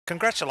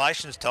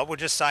Congratulations, Todd. We'll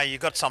just say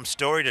you've got some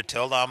story to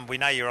tell. We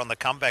know you're on the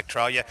comeback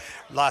trail. You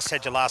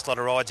had your last lot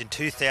of rides in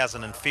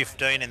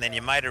 2015, and then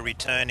you made a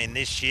return in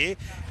this year,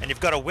 and you've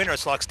got a winner.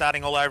 It's like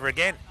starting all over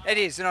again. It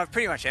is, and I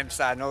pretty much am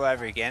starting all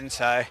over again.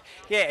 So,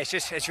 yeah,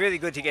 it's really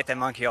good to get that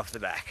monkey off the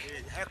back.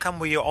 How come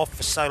were you off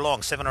for so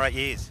long, 7 or 8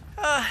 years?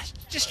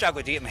 Just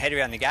struggled to get my head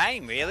around the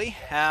game, really.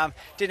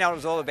 Didn't know what it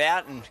was all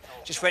about, and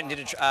just went and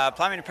did a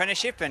plumbing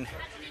apprenticeship and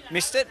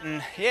missed it,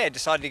 and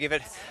decided to give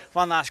it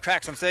one last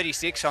crack. So I'm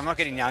 36, so I'm not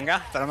getting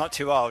younger, but I'm not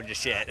too old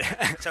just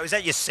yet. So is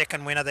that your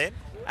second winner then?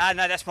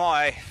 No, that's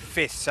my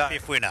fifth. So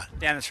fifth winner.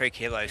 Down to 3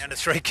 kilos. Down to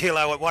 3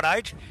 kilo at what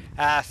age?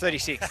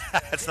 36.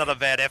 That's not a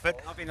bad effort.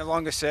 I've been the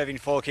longest serving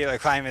 4 kilo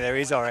claimer there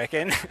is, I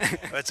reckon.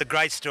 It's a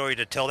great story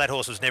to tell. That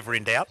horse was never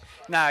in doubt.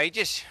 No, he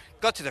just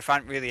got to the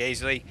front really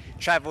easily,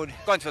 travelled,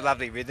 got into a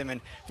lovely rhythm,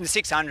 and from the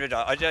 600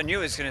 I knew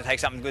it was going to take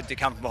something good to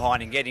come from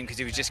behind and get him because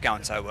he was just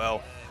going so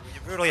well.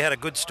 You've really had a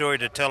good story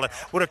to tell. It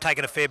would have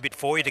taken a fair bit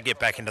for you to get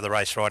back into the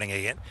race riding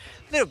again.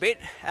 A little bit,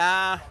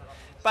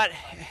 but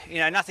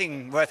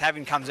nothing worth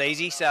having comes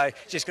easy, so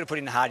just got to put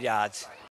in the hard yards.